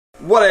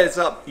What is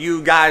up,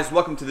 you guys?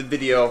 Welcome to the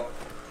video.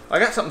 I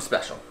got something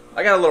special.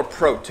 I got a little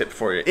pro tip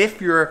for you.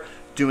 If you're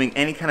doing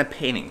any kind of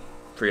painting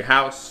for your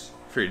house,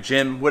 for your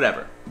gym,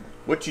 whatever,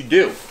 what you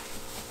do,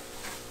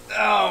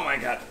 oh my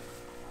God,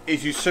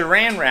 is you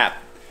saran wrap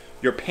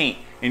your paint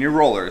in your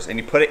rollers and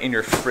you put it in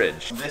your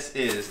fridge. This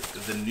is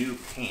the new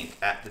paint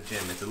at the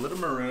gym. It's a little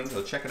maroon.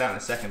 We'll check it out in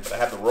a second, but I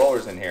have the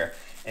rollers in here,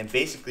 and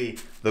basically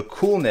the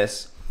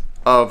coolness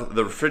of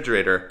the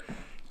refrigerator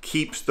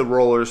keeps the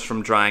rollers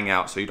from drying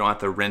out, so you don't have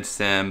to rinse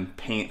them,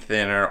 paint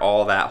thinner,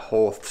 all that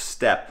whole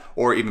step,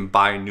 or even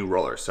buy new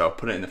rollers. So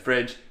put it in the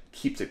fridge,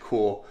 keeps it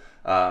cool,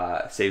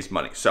 saves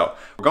money. So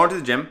we're going to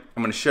the gym.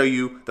 I'm gonna show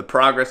you the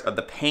progress of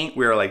the paint.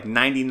 We're like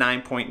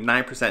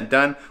 99.9%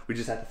 done. We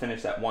just have to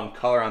finish that one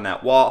color on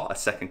that wall, a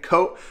second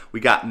coat. We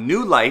got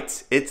new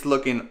lights. It's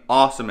looking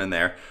awesome in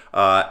there.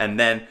 And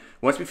then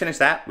once we finish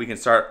that, we can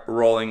start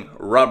rolling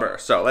rubber.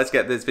 So let's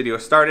get this video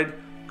started,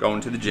 going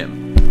to the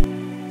gym.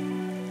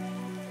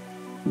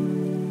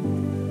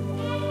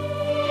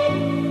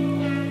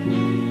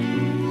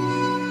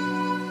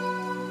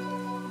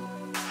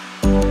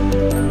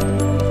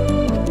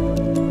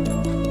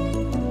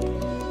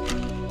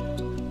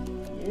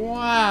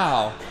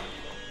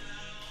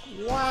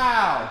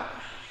 Wow,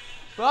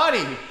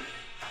 buddy,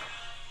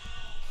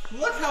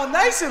 look how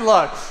nice it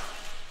looks.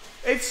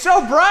 It's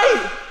so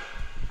bright.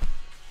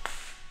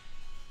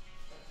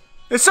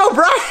 It's so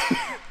bright.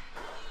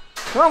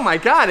 Oh my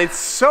God, it's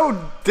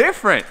so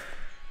different.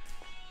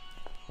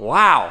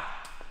 Wow.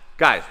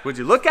 Guys, would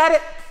you look at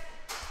it?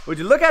 Would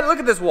you look at it? Look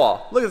at this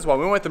wall. Look at this wall.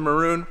 We went with the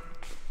maroon.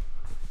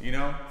 You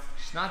know,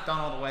 it's not done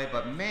all the way,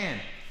 but man,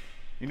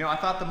 you know, I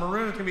thought the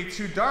maroon was gonna be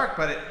too dark,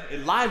 but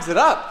it lives it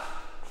up.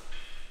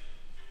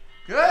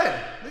 Good.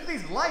 Look at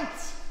these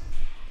lights.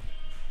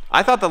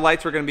 I thought the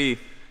lights were going to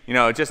be, you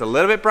know, just a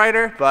little bit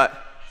brighter,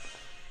 but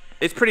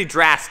it's pretty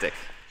drastic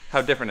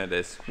how different it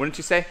is. Wouldn't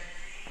you say?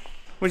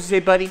 What'd you say,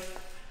 buddy?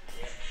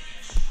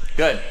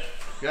 Good.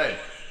 Good.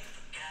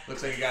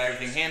 Looks like you got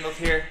everything handled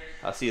here.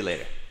 I'll see you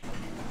later.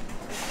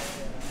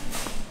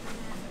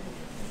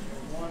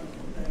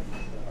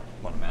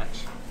 Want a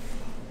match?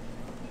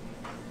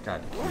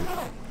 God.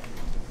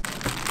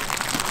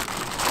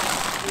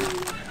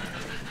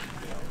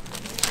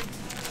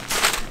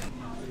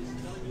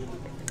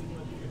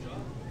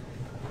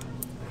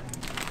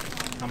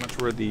 How much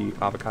were the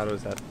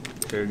avocados at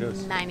Trader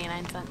Joe's?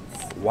 99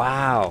 cents.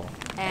 Wow.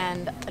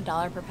 And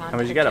 $1 per pound. How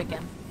much you get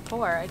them?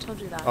 4. I told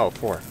you that. Oh,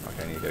 4.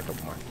 Okay, I need to get a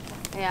couple more.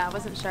 Yeah, I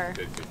wasn't sure.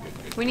 Good.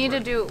 We need to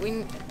do.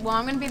 Well,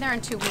 I'm gonna be there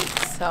in 2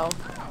 weeks, so.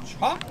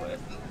 Chocolate.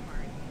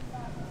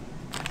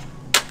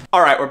 All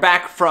right, we're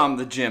back from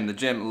the gym. The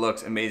gym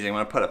looks amazing. I'm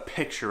gonna put a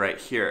picture right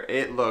here.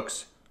 It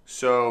looks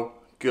so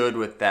good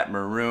with that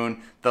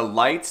maroon. The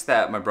lights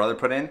that my brother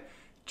put in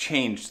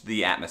changed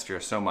the atmosphere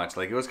so much.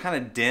 Like, it was kind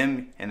of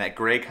dim and that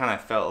gray kind of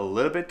felt a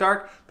little bit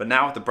dark, but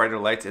now with the brighter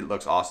lights, it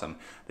looks awesome.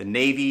 The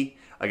navy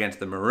against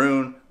the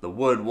maroon, the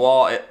wood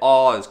wall, it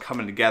all is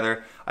coming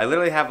together. I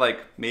literally have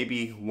like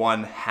maybe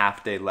 1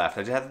 half day left.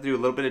 I just have to do a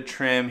little bit of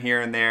trim here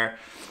and there,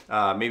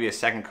 maybe a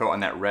second coat on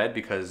that red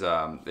because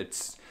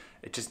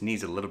it just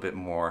needs a little bit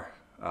more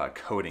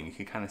coating. You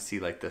can kind of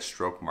see like the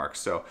stroke marks.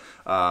 So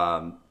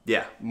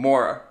yeah,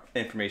 more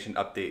information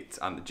updates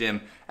on the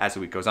gym as the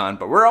week goes on,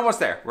 but we're almost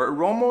there.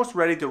 We're almost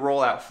ready to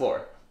roll out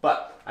floor.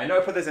 But I know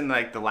I put this in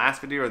like the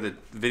last video or the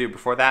video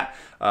before that,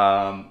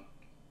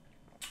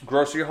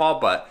 grocery haul,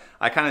 but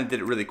I kind of did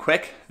it really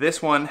quick.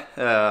 This one,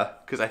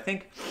 because I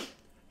think,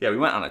 yeah, we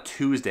went on a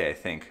Tuesday, I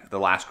think, the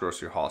last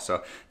grocery haul.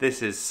 So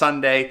this is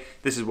Sunday.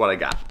 This is what I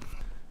got.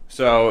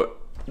 So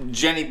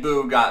Jenny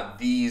Boo got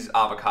these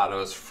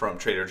avocados from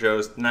Trader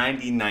Joe's,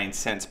 99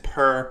 cents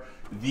per.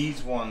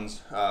 These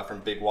ones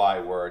from Big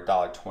Y were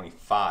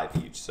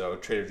 $1.25 each, so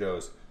Trader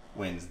Joe's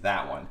wins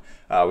that one.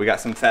 We got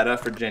some feta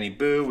for Jenny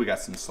Boo. We got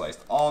some sliced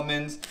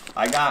almonds.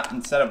 I got,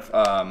 instead of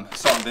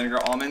salt and vinegar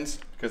almonds,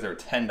 because they were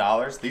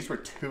 $10, these were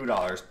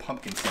 $2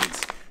 pumpkin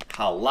seeds.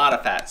 A lot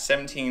of fat,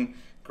 17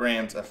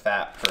 grams of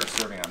fat per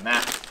serving on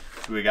that.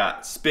 We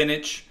got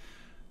spinach,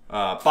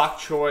 bok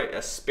choy,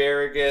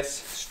 asparagus,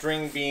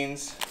 string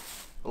beans,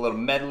 a little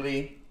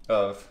medley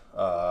of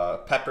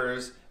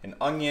peppers and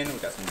onion. We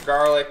got some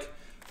garlic.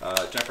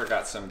 Jennifer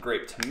got some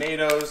grape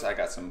tomatoes. I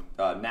got some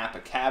Napa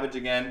cabbage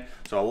again.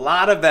 So a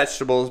lot of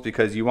vegetables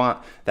because you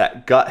want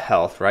that gut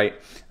health, right?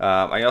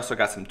 I also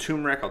got some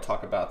turmeric. I'll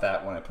talk about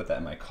that when I put that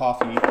in my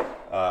coffee.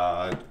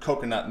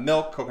 Coconut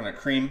milk, coconut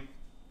cream.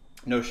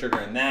 No sugar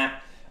in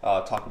that.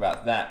 I'll talk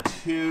about that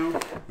too.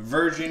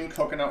 Virgin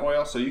coconut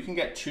oil. So you can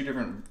get 2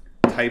 different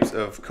types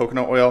of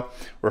coconut oil,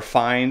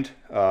 refined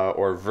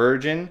or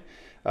virgin.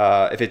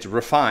 If it's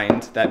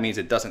refined, that means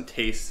it doesn't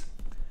taste.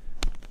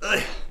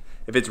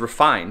 If it's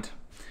refined,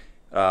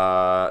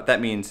 that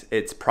means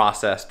it's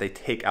processed. They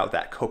take out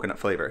that coconut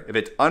flavor. If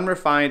it's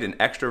unrefined and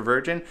extra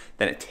virgin,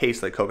 then it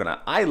tastes like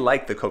coconut. I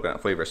like the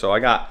coconut flavor, so I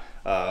got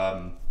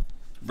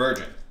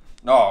virgin.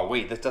 Oh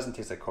wait, this doesn't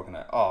taste like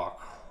coconut. Oh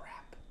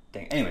crap.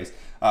 Dang. Anyways,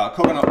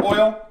 coconut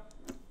oil.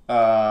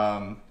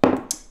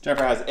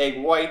 Jennifer has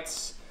egg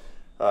whites.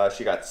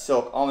 She got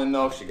silk almond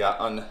milk. She got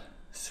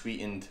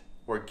sweetened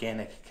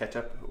organic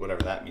ketchup,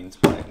 whatever that means,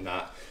 probably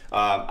not.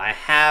 I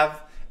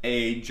have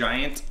a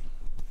giant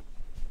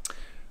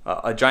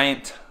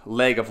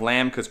leg of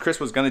lamb because Chris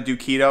was gonna do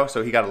keto,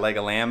 so he got a leg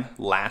of lamb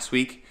last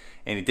week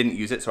and he didn't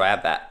use it, so I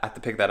have that. I have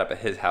to pick that up at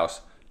his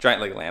house. Giant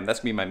leg of lamb. That's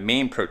gonna be my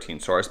main protein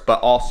source, but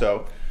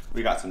also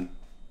we got some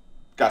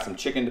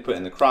chicken to put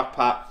in the crock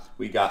pot.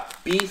 We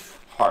got beef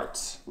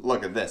hearts.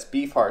 Look at this,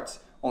 beef hearts,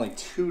 only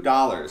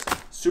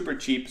 $2. Super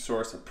cheap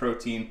source of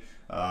protein,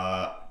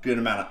 good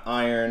amount of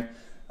iron.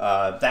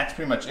 That's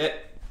pretty much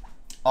it.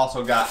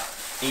 Also got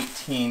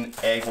 18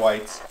 egg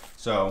whites.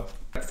 So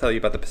I'll tell you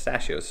about the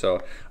pistachios.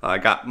 So I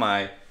got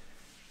my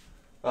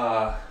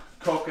my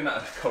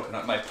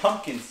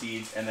pumpkin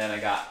seeds, and then I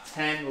got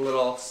 10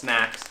 little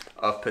snacks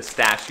of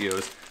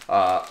pistachios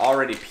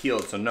already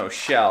peeled, so no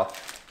shell.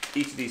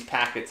 Each of these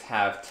packets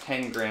have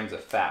 10 grams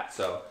of fat.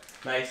 So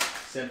nice,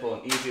 simple,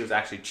 and easy. It was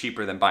actually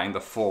cheaper than buying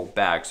the full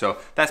bag. So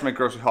that's my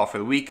grocery haul for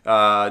the week.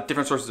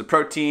 Different sources of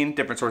protein,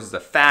 different sources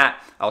of fat.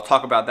 I'll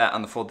talk about that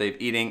on the full day of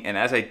eating. And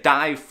as I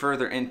dive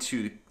further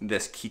into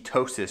this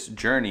ketosis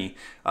journey,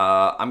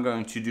 I'm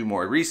going to do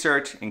more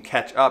research and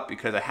catch up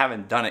because I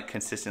haven't done it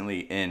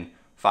consistently in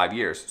 5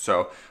 years.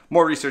 So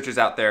more research is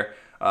out there.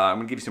 I'm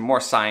gonna give you some more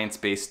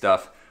science-based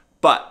stuff,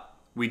 but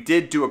we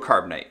did do a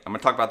carb night. I'm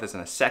gonna talk about this in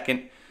a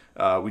second.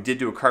 We did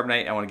do a carb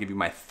night. I want to give you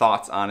my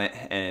thoughts on it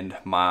and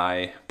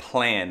my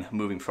plan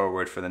moving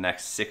forward for the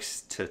next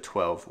 6 to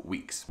 12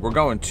 weeks. We're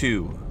going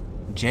to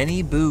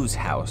Jenny Boo's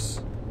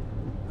house,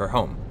 her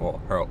home,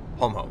 well, her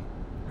home,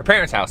 her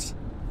parents' house,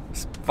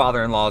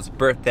 father-in-law's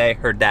birthday,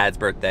 her dad's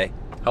birthday.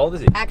 How old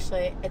is he?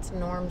 Actually, it's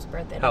Norm's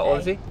birthday today. How old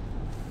is he?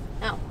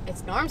 No,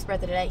 it's Norm's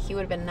birthday today. He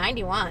would have been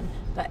 91,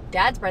 but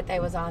Dad's birthday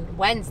was on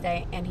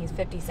Wednesday, and he's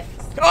 56.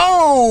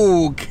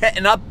 Oh,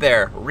 getting up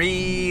there,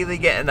 really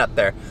getting up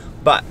there.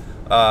 But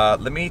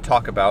let me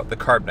talk about the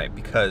carb night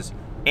because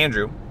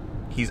Andrew,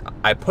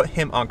 I put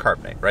him on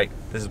carb night, right?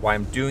 This is why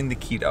I'm doing the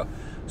keto.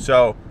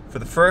 So for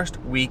the first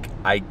week,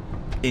 I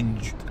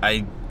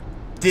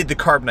did the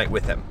carb night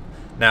with him.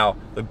 Now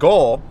the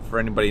goal for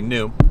anybody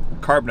new,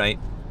 carb night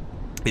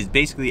is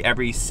basically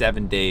every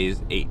 7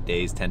 days, 8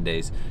 days, 10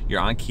 days, you're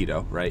on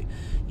keto, right?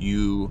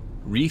 You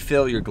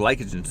refill your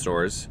glycogen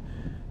stores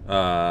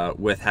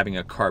with having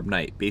a carb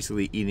night,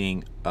 basically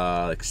eating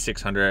like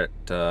 600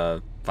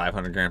 to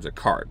 500 grams of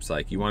carbs.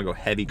 Like you want to go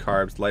heavy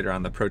carbs, lighter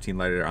on the protein,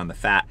 lighter on the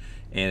fat,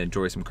 and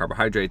enjoy some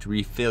carbohydrates.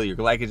 Refill your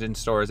glycogen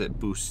stores. It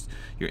boosts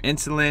your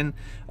insulin,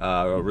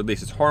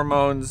 releases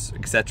hormones,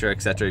 etc.,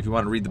 etc. If you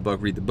want to read the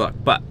book, read the book.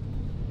 But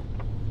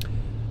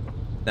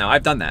now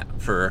I've done that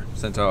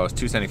since I was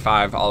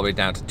 275 all the way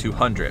down to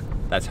 200.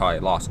 That's how I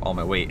lost all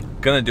my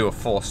weight. Gonna do a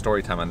full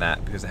story time on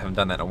that because I haven't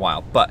done that in a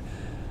while. But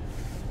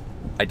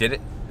I did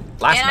it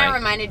last night. And I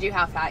reminded you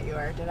how fat you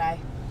were, did I?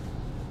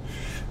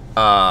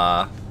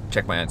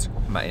 Check my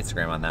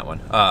Instagram on that one.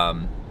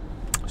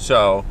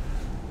 So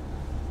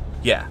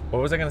yeah,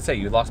 what was I gonna say?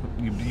 You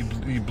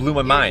blew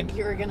my mind.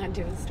 You were gonna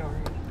do a story.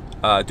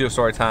 Do a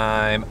story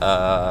time.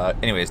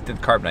 Anyways, did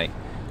the carb night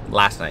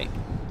last night.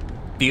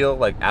 Feel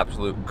like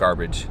absolute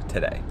garbage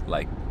today.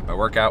 Like my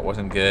workout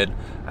wasn't good.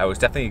 I was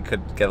definitely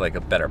could get like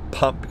a better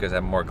pump because I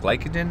have more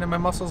glycogen in my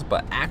muscles.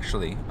 But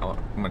actually, I'm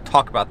gonna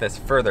talk about this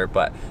further.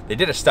 But they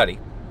did a study.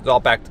 It's all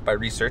backed by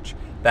research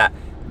that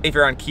if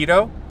you're on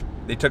keto,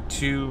 they took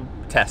 2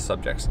 test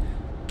subjects,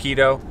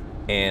 keto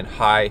and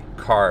high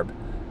carb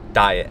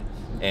diet,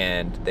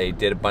 and they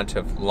did a bunch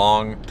of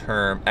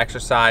long-term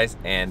exercise,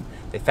 and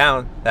they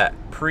found that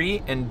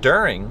pre and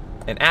during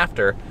and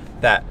after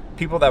that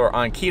people that were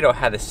on keto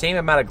had the same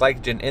amount of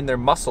glycogen in their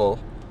muscle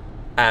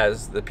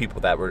as the people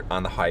that were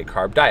on the high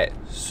carb diet.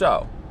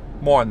 So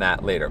more on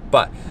that later,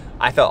 but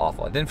I felt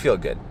awful. I didn't feel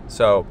good.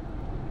 So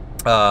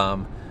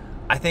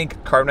I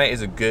think carb night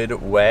is a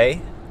good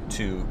way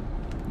to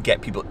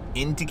get people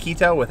into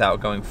keto without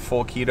going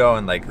full keto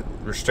and like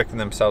restricting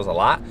themselves a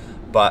lot.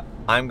 But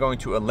I'm going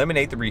to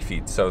eliminate the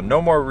refeeds. So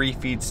no more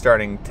refeeds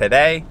starting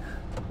today.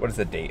 What is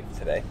the date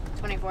today?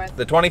 24th.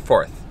 The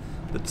 24th.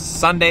 The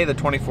Sunday, the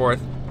 24th.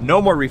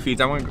 No more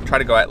refeeds. I'm going to try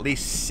to go at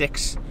least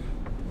 6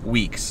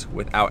 weeks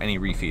without any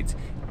refeeds.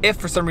 If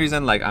for some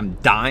reason like I'm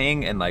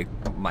dying and like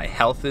my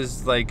health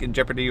is like in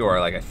jeopardy, or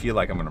like I feel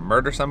like I'm gonna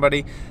murder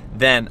somebody,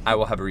 then I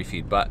will have a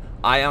refeed. But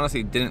I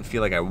honestly didn't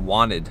feel like I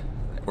wanted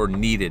or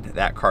needed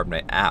that carb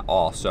night at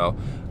all. So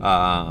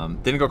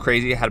didn't go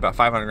crazy. I had about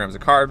 500 grams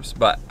of carbs,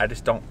 but I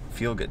just don't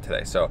feel good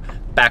today. So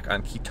back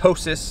on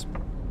ketosis,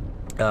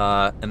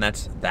 and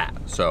that's that.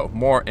 So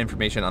more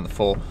information on the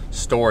full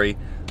story,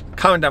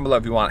 comment down below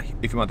if you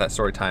want that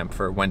story time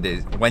for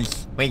Wednesday's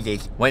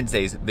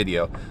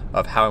video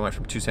of how I went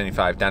from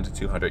 275 down to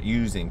 200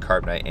 using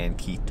carb night and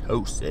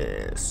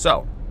ketosis.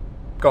 So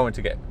going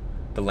to get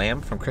the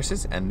lamb from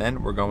Chris's, and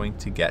then we're going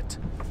to get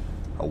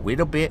a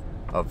little bit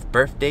of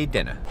birthday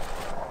dinner.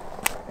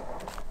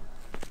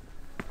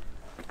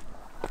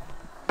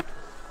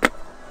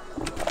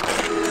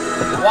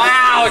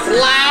 Wow, it's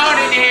loud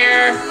in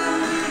here.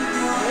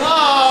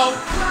 Whoa.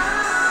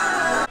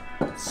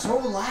 It's so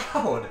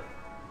loud.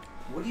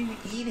 What are you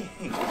eating?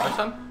 Want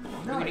some?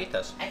 You can eat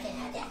this. I can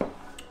have that.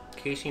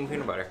 Casein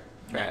peanut butter.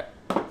 Try it.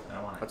 I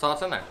don't want it. That's all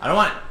that's in there. I don't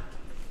want it.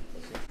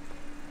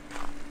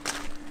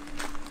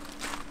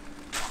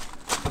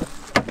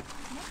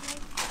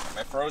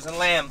 My frozen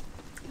lamb.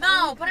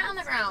 No, put it on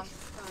the ground.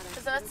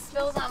 Because that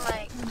spills on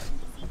my...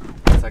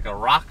 It's like a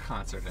rock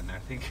concert in there. I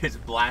think it's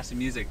blasting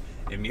music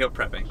and meal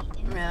prepping.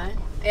 Really?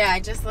 Yeah, I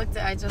just saw it.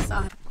 I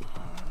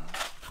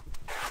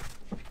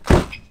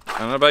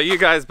don't know about you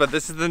guys, but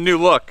this is the new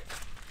look.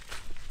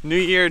 New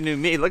year, new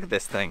me. Look at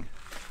this thing.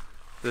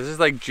 This is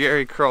like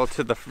Jerry curl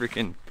to the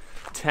freaking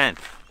tent.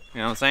 You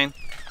know what I'm saying?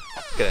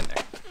 Get in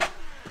there.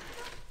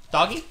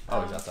 Doggy?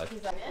 Oh, he's outside.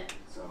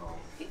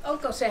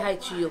 Uncle, say hi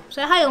to you.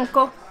 Say hi,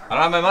 Uncle. I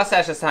don't have my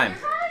mustache this time.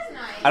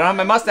 I don't have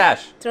my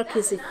mustache. Throw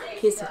kissy,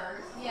 kissy.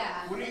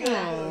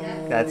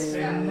 That's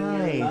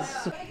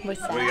nice. What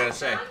do you gotta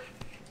say?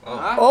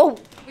 Oh.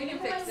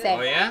 Say.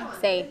 Oh yeah?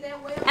 Say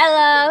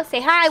hello.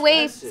 Say hi.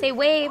 Wave. Say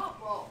wave.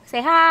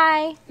 Say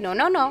hi. No,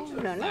 no, no.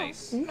 No, no.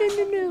 Nice. No,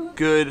 no, no.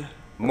 Good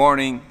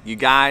morning, you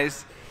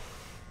guys.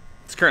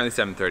 It's currently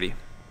 7:30.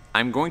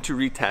 I'm going to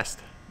retest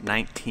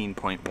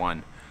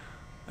 19.1.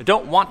 I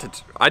don't want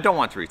to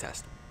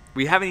retest.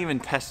 We haven't even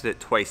tested it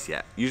twice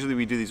yet. Usually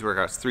we do these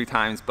workouts 3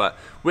 times, but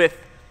with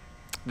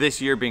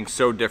this year being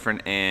so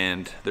different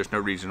and there's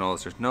no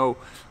regionals, there's no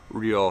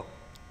real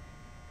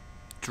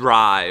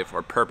drive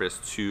or purpose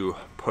to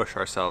push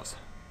ourselves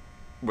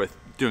with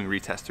doing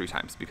retest 3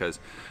 times because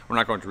we're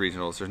not going to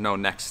regionals, there's no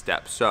next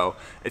step. So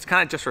it's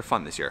kind of just for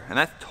fun this year, and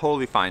that's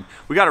totally fine.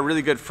 We got a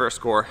really good first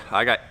score.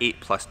 I got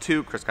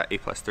 8+2, Chris got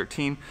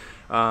 8+13.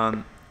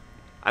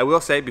 I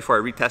will say before I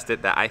retest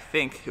it that I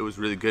think it was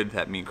really good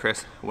that me and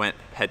Chris went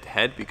head to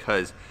head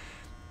because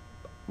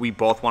we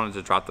both wanted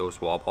to drop those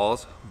wall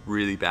balls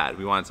really bad.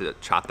 We wanted to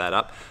chop that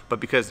up,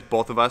 but because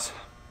both of us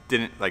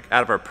didn't, like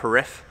out of our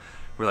periph,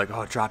 we're like,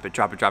 oh, drop it,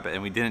 drop it, drop it,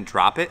 and we didn't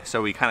drop it.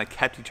 So we kind of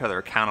kept each other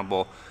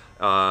accountable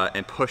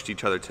and pushed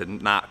each other to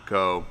not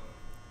go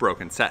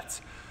broken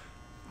sets.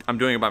 I'm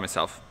doing it by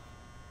myself.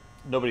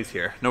 Nobody's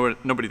here,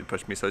 nobody to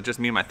push me, so it's just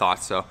me and my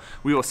thoughts. So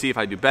we will see if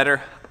I do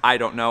better. I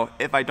don't know.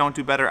 If I don't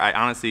do better, I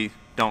honestly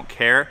don't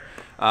care,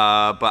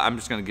 but I'm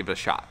just gonna give it a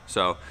shot.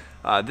 So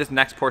this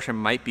next portion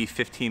might be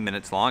 15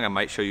 minutes long. I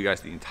might show you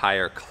guys the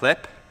entire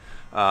clip.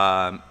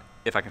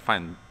 If I can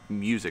find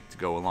music to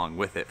go along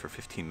with it for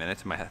 15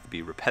 minutes, it might have to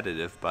be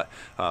repetitive, but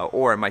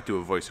or I might do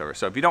a voiceover.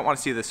 So if you don't wanna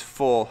see this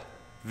full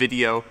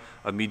video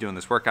of me doing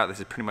this workout, this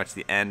is pretty much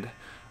the end.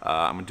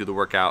 I'm gonna do the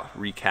workout,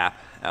 recap,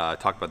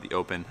 talk about the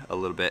open a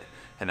little bit,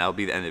 and that'll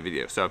be the end of the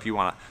video. So if you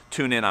wanna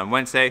tune in on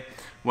Wednesday's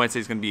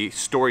gonna be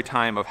story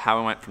time of how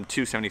I went from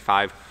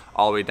 275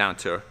 all the way down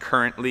to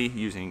currently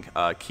using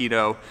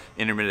keto,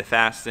 intermittent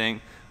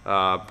fasting,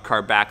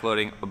 carb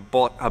backloading,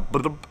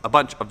 a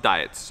bunch of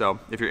diets. So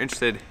if you're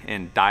interested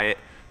in diet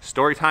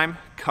story time,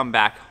 come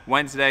back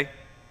Wednesday.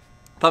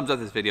 Thumbs up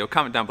this video,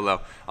 comment down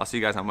below. I'll see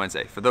you guys on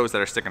Wednesday. For those that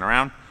are sticking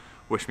around,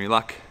 wish me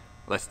luck.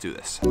 Let's do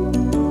this.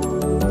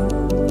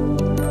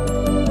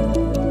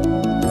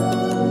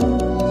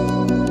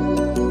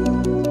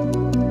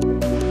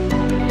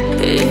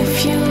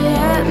 If you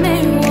let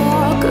me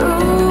walk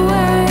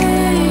away,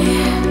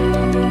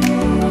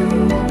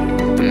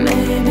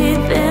 maybe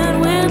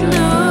then we'd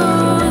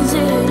lose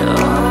it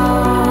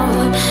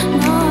all.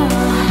 No.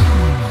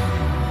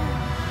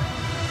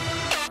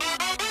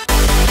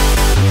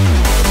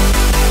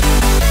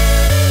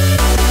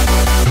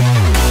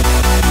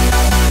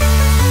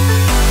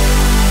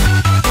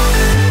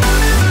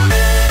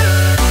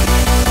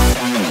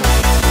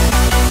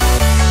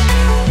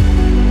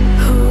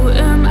 Who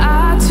am I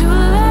to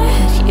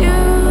let you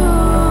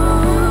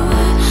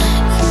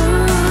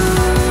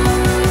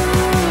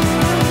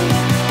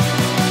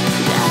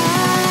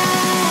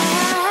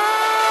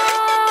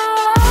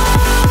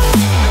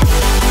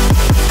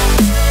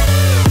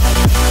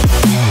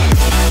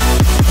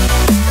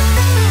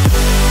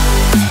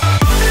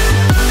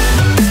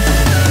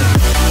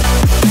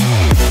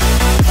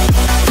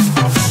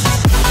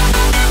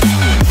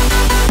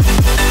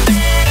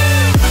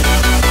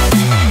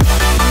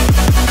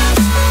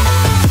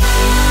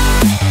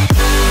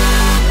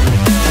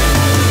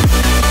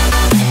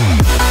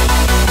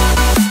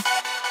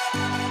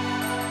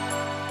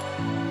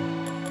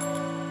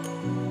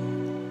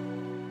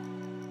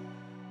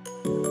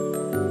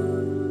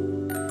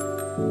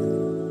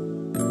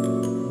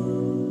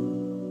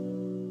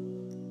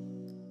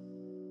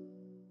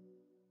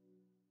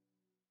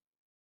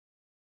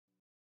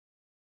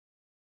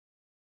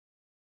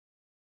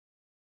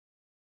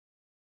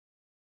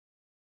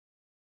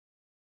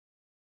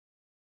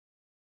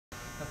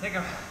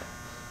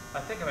I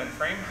think I'm in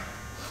frame.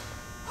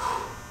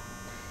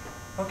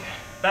 Okay,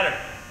 better.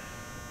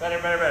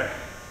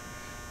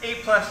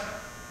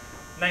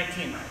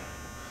 8+19.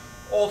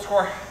 Old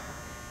score,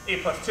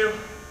 8+2.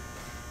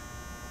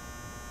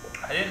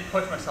 I didn't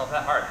push myself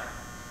that hard.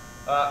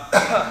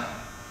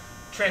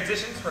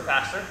 Transitions were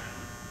faster.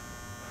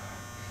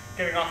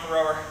 Getting off the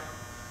rower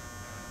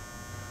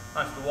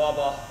onto the wall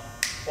ball,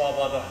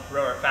 the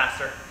rower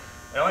faster.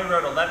 I only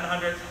rode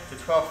 1100 to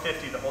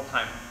 1250 the whole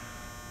time.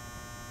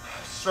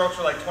 Strokes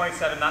were like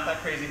 27, not that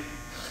crazy.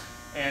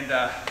 And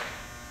I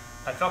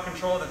felt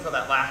controlled until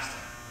that last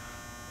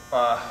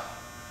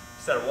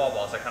set of wall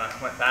balls. I kind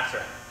of went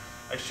faster.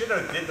 I should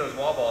have did those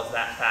wall balls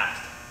that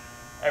fast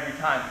every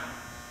time.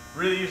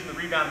 Really using the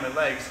rebound in my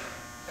legs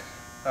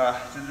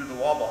to do the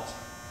wall balls.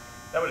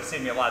 That would have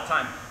saved me a lot of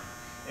time.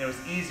 And it was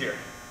easier.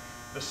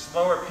 The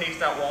slower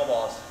paced out wall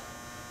balls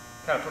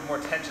kind of put more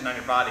tension on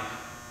your body.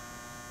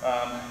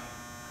 I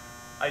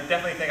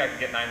definitely think I could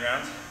get 9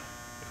 rounds.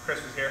 If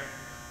Chris was here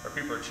or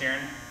people were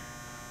cheering,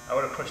 I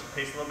would have pushed the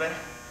pace a little bit.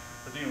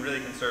 I was being really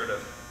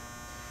conservative.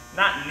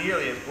 Not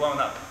nearly as blown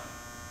up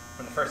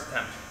from the first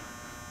attempt.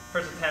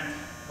 First attempt,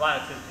 a lot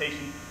of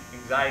anticipation,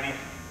 anxiety,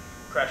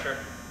 pressure,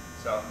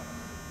 so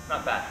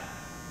not bad.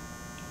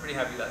 Pretty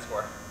happy with that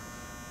score.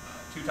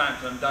 2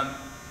 times and I'm done.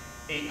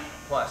 8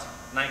 plus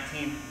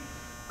 19.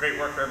 Great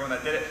work for everyone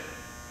that did it.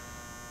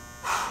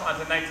 On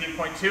to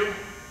 19.2.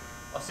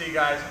 I'll see you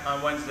guys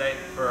on Wednesday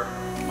for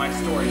my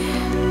story.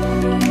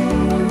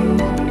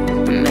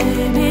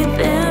 Maybe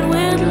then